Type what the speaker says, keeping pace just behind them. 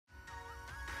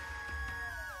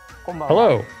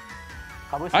Hello,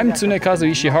 I'm Tsunekazu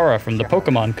Ishihara from the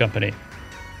Pokémon Company.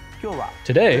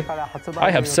 Today, I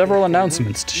have several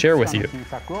announcements to share with you.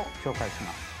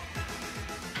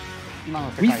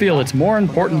 We feel it's more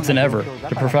important than ever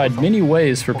to provide many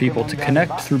ways for people to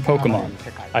connect through Pokémon.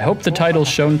 I hope the titles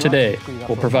shown today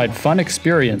will provide fun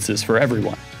experiences for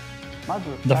everyone.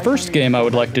 The first game I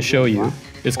would like to show you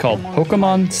is called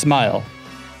Pokémon Smile.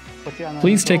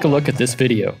 Please take a look at this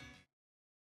video.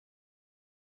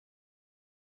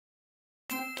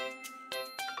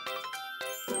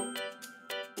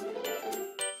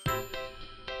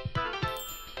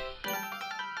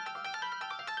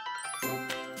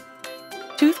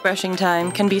 Toothbrushing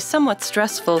time can be somewhat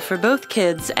stressful for both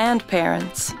kids and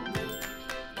parents.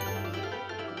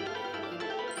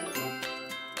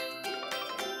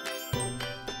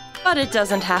 But it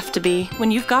doesn't have to be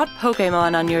when you've got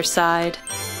Pokémon on your side.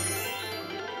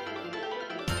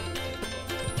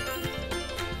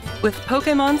 With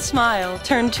Pokémon Smile,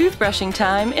 turn toothbrushing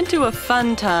time into a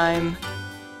fun time.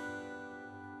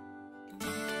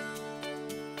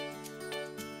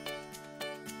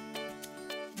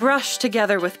 Brush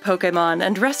together with Pokémon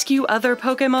and rescue other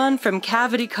Pokémon from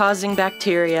cavity-causing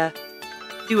bacteria.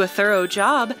 Do a thorough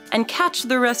job and catch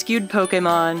the rescued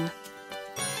Pokémon.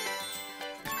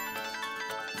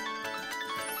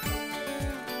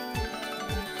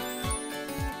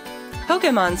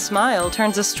 Pokémon Smile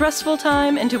turns a stressful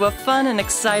time into a fun and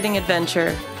exciting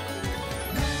adventure.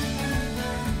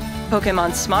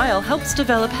 Pokémon Smile helps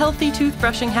develop healthy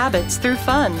toothbrushing habits through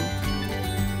fun.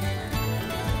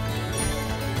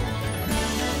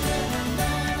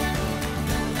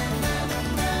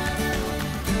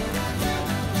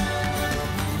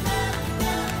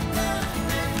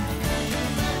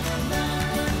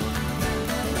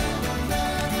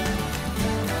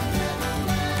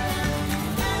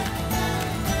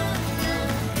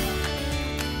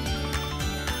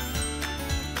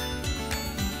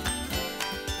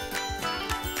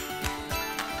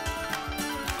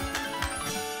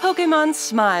 Pokémon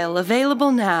Smile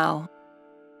available now.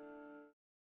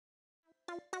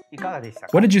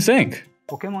 What did you think?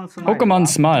 Pokémon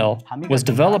Smile was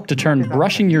developed to turn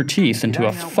brushing your teeth into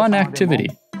a fun activity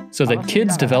so that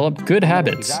kids develop good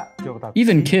habits,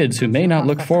 even kids who may not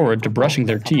look forward to brushing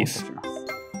their teeth.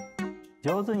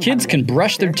 Kids can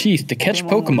brush their teeth to catch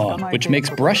Pokémon, which makes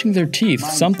brushing their teeth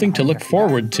something to look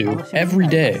forward to every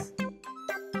day.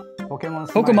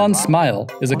 Pokémon Smile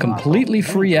is a completely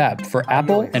free app for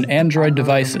Apple and Android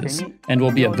devices and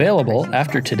will be available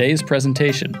after today's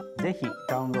presentation.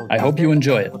 I hope you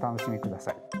enjoy it.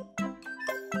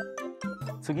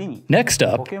 Next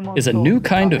up is a new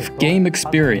kind of game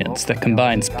experience that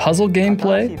combines puzzle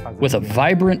gameplay with a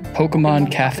vibrant Pokémon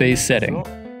Cafe setting.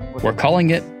 We're calling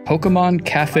it Pokémon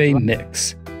Cafe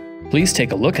Mix. Please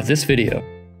take a look at this video.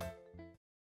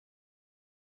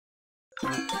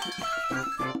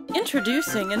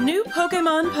 Introducing a new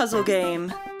Pokémon puzzle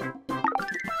game.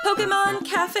 Pokémon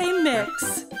Cafe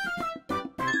Mix.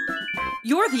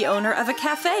 You're the owner of a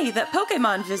cafe that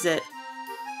Pokémon visit.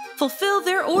 Fulfill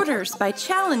their orders by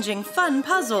challenging fun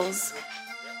puzzles.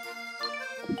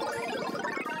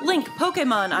 Link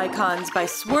Pokémon icons by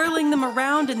swirling them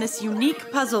around in this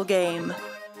unique puzzle game.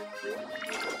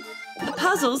 The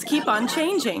puzzles keep on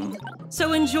changing,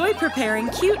 so enjoy preparing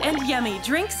cute and yummy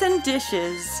drinks and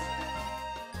dishes.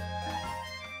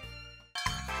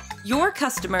 Your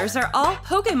customers are all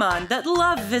Pokémon that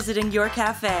love visiting your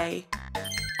cafe.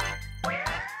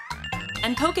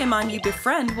 And Pokémon you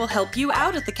befriend will help you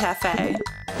out at the cafe.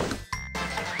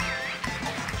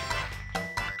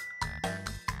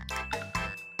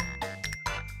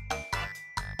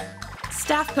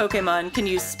 Staff Pokémon can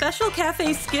use special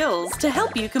cafe skills to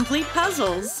help you complete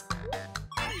puzzles.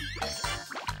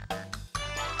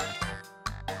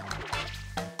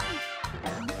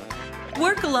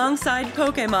 Work alongside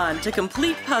Pokémon to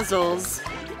complete puzzles.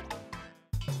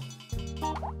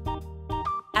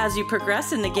 As you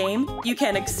progress in the game, you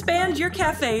can expand your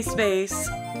cafe space.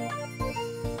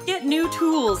 Get new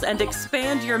tools and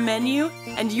expand your menu,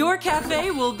 and your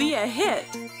cafe will be a hit.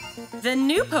 Then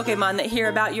new Pokémon that hear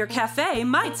about your cafe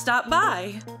might stop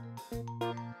by.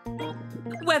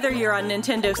 Whether you're on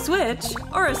Nintendo Switch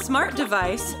or a smart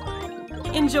device,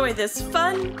 enjoy this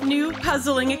fun, new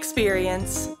puzzling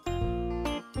experience.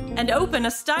 And open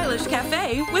a stylish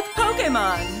cafe with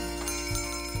Pokémon!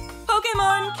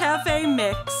 Pokémon Cafe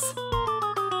Mix.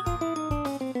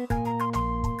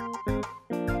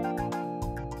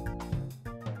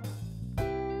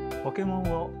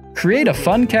 Create a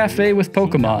fun cafe with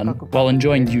Pokémon while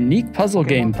enjoying unique puzzle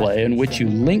gameplay in which you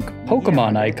link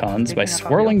Pokémon icons by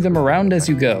swirling them around as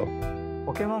you go.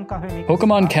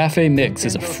 Pokémon Cafe Mix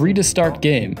is a free-to-start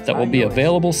game that will be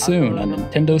available soon on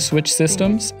Nintendo Switch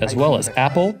systems, as well as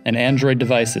Apple and Android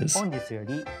devices.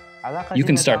 You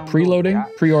can start preloading,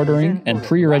 pre-ordering, and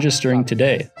pre-registering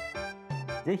today.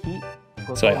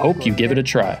 So I hope you give it a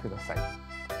try.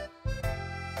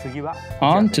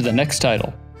 On to the next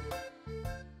title.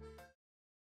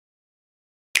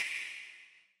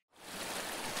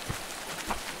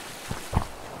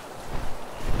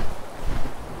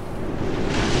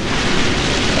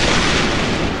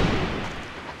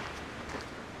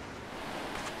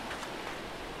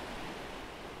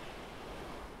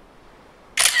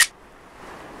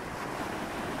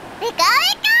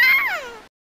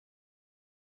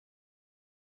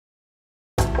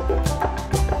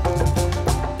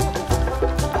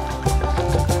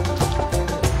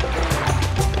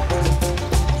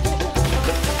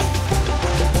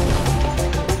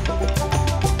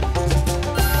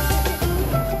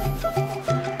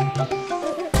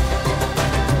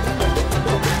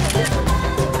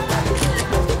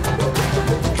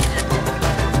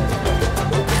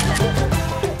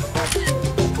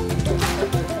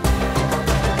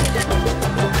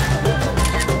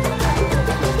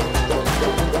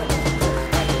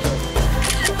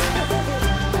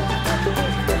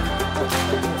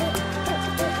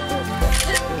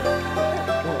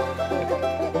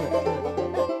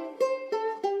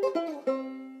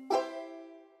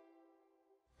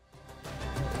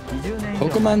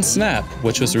 Pokémon Snap,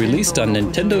 which was released on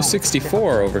Nintendo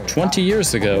 64 over 20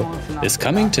 years ago, is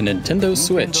coming to Nintendo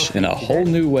Switch in a whole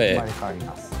new way.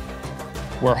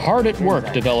 We're hard at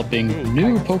work developing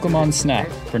new Pokémon Snap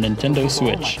for Nintendo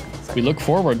Switch. We look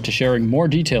forward to sharing more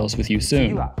details with you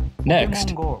soon.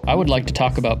 Next, I would like to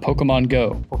talk about Pokémon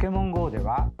Go.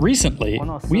 Recently,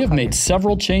 we have made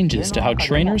several changes to how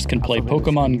trainers can play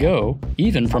Pokémon Go,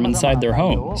 even from inside their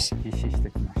homes.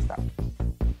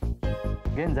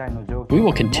 We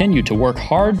will continue to work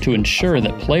hard to ensure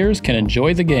that players can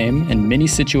enjoy the game in many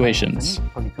situations.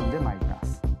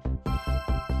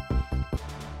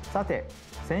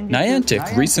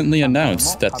 Niantic recently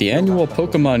announced that the annual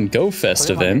Pokémon Go Fest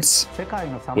events,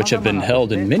 which have been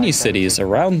held in many cities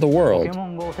around the world,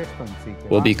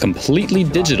 will be completely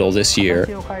digital this year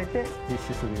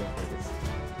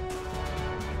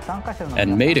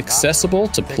and made accessible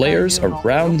to players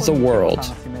around the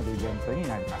world.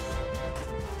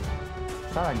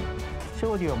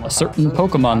 A certain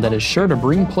Pokémon that is sure to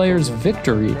bring players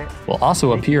victory will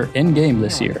also appear in-game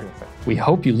this year. We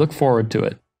hope you look forward to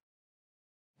it.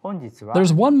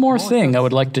 There's one more thing I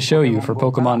would like to show you for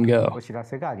Pokémon Go.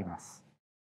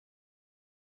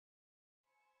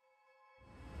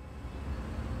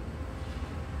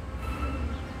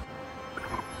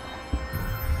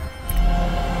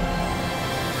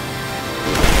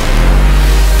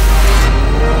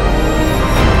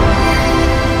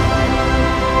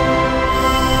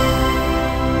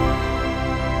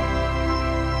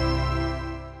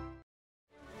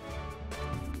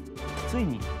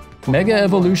 Mega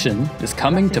Evolution is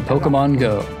coming to Pokémon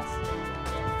Go.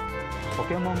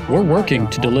 We're working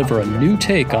to deliver a new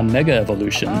take on Mega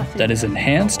Evolution that is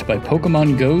enhanced by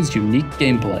Pokémon Go's unique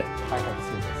gameplay.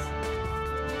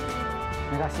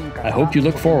 I hope you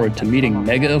look forward to meeting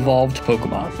Mega Evolved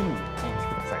Pokémon.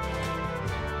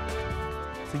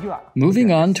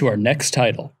 Moving on to our next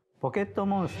title.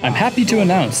 I'm happy to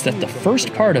announce that the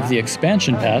first part of the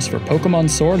expansion pass for Pokémon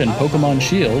Sword and Pokémon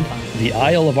Shield, the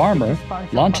Isle of Armor,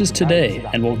 launches today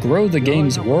and will grow the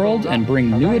game's world and bring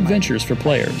new adventures for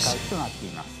players.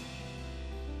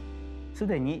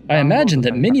 I imagine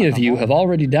that many of you have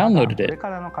already downloaded it,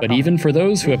 but even for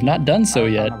those who have not done so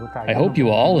yet, I hope you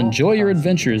will all enjoy your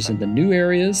adventures in the new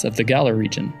areas of the Galar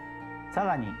region.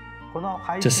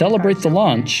 To celebrate the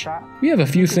launch, we have a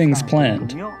few things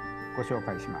planned.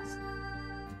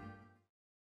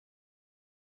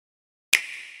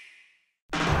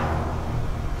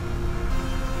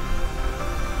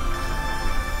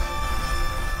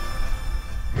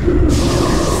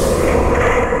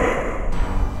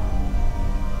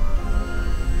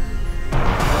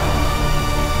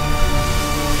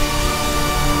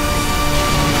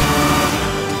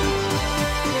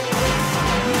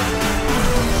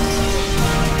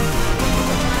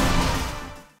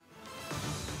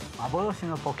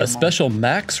 A special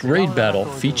max raid battle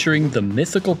featuring the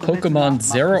mythical Pokémon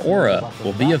Zeraora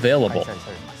will be available.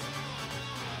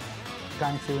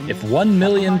 If 1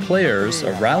 million players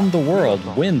around the world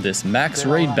win this max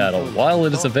raid battle while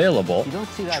it is available,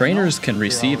 trainers can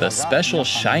receive a special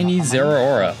shiny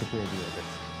Zeraora.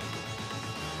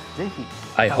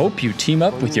 I hope you team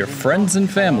up with your friends and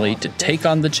family to take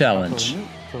on the challenge.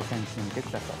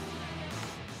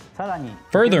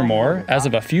 Furthermore, as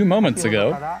of a few moments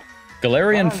ago,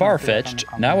 Galarian Farfetch'd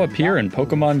now appear in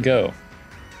Pokémon Go.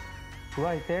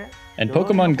 And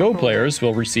Pokémon Go players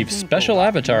will receive special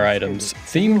avatar items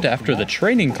themed after the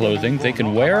training clothing they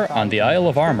can wear on the Isle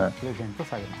of Armor.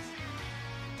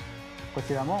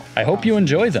 I hope you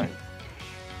enjoy them.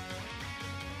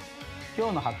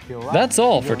 That's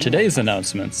all for today's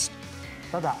announcements.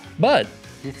 But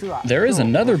there is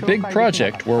another big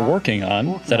project we're working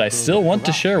on that I still want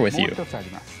to share with you.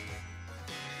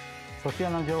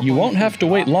 You won't have to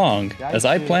wait long, as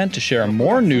I plan to share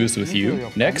more news with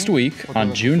you next week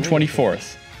on June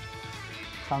 24th.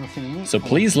 So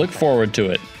please look forward to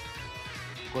it.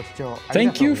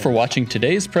 Thank you for watching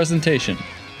today's presentation.